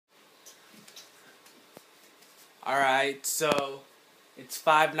Alright, so it's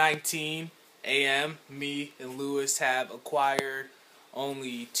 5:19 a.m. Me and Lewis have acquired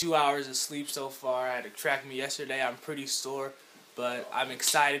only 2 hours of sleep so far. I had to track me yesterday. I'm pretty sore, but I'm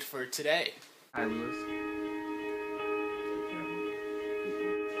excited for today. Hi, Lewis.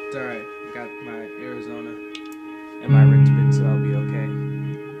 It's alright. I got my Arizona and my Ritz bit, so I'll be okay.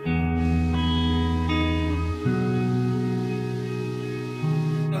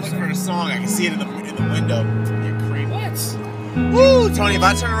 I'm looking for the song. I can see it in the window. You're crazy. What? Woo, Tony! If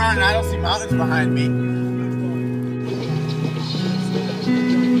I turn around and I don't see mountains behind me.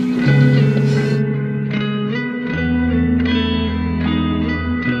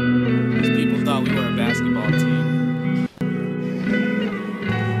 These people thought we were a basketball team.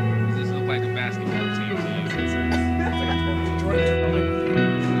 Does this look like a basketball team to you?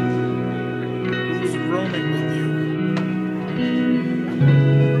 Who's roaming with you?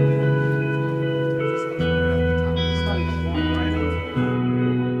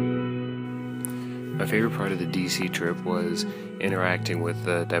 My favorite part of the D.C. trip was interacting with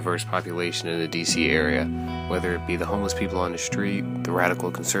the diverse population in the D.C. area, whether it be the homeless people on the street, the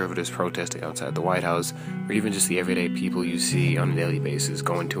radical conservatives protesting outside the White House, or even just the everyday people you see on a daily basis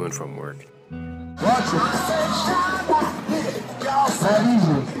going to and from work.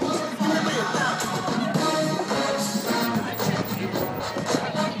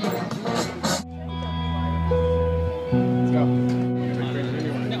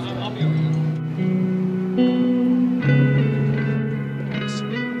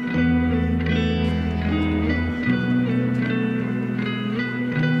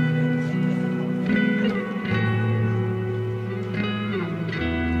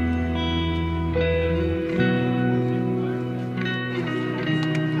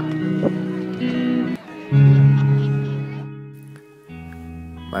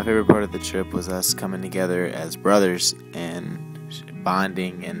 My favorite part of the trip was us coming together as brothers and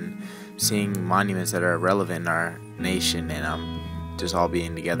bonding and seeing monuments that are relevant in our nation, and just all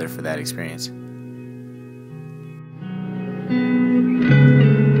being together for that experience.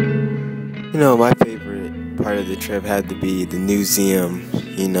 My favorite part of the trip had to be the museum,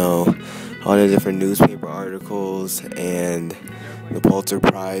 all the different newspaper articles and the Pulitzer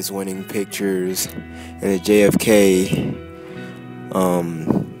Prize winning pictures and the JFK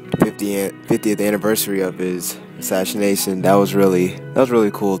 50th anniversary of his assassination. That was really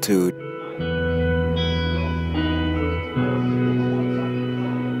cool too.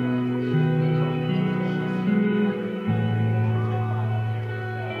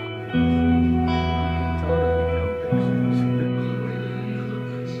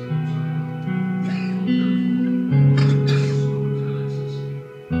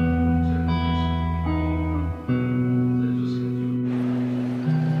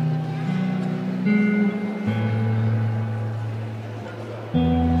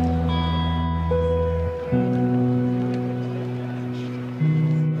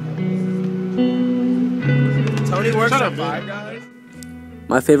 Tony works at Five Guys.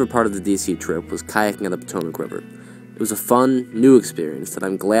 My favorite part of the D.C. trip was kayaking on the Potomac River. It was a fun, new experience that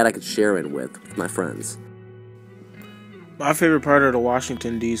I'm glad I could share it with my friends. My favorite part of the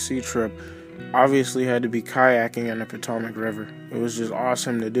Washington D.C. trip obviously had to be kayaking on the Potomac River. It was just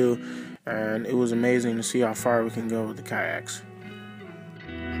awesome to do, and it was amazing to see how far we can go with the kayaks.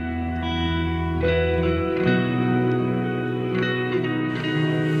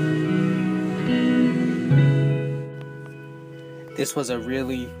 This was a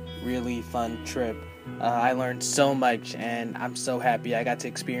really fun trip. I learned so much, and I'm so happy I got to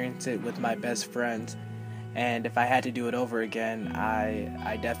experience it with my best friends. And if I had to do it over again,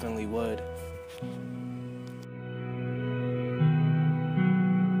 I definitely would.